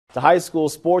The high school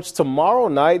sports tomorrow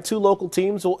night. Two local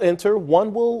teams will enter.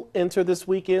 One will enter this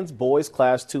weekend's boys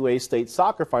Class 2A state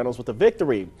soccer finals with a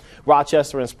victory.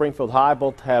 Rochester and Springfield High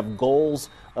both have goals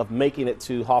of making it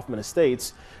to Hoffman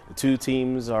Estates. The two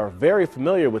teams are very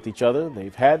familiar with each other.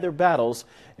 They've had their battles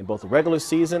in both the regular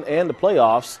season and the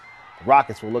playoffs. The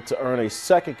Rockets will look to earn a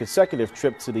second consecutive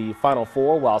trip to the Final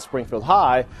Four, while Springfield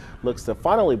High looks to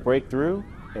finally break through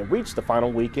and reach the final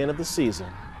weekend of the season.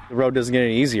 The road doesn't get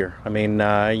any easier. I mean,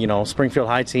 Springfield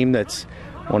High team that's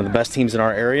one of the best teams in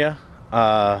our area.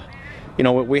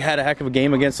 We had a heck of a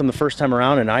game against them the first time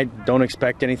around, and I don't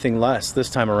expect anything less this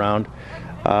time around.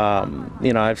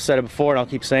 I've said it before, and I'll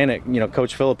keep saying it.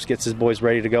 Coach Phillips gets his boys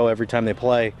ready to go every time they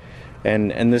play,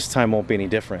 and this time won't be any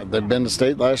different. They've been to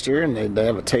state last year, and they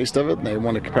have a taste of it, and they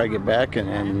want to probably get back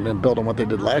and build on what they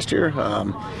did last year.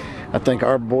 I think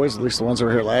our boys, at least the ones that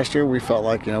were here last year, we felt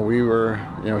like we were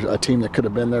a team that could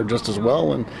have been there just as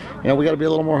well, and we got to be a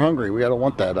little more hungry. We got to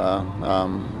want that.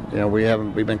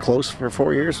 We've been close for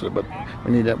 4 years, but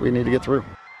we need to get through.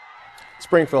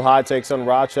 Springfield High takes on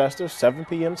Rochester. 7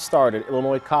 p.m. start at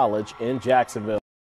Illinois College in Jacksonville.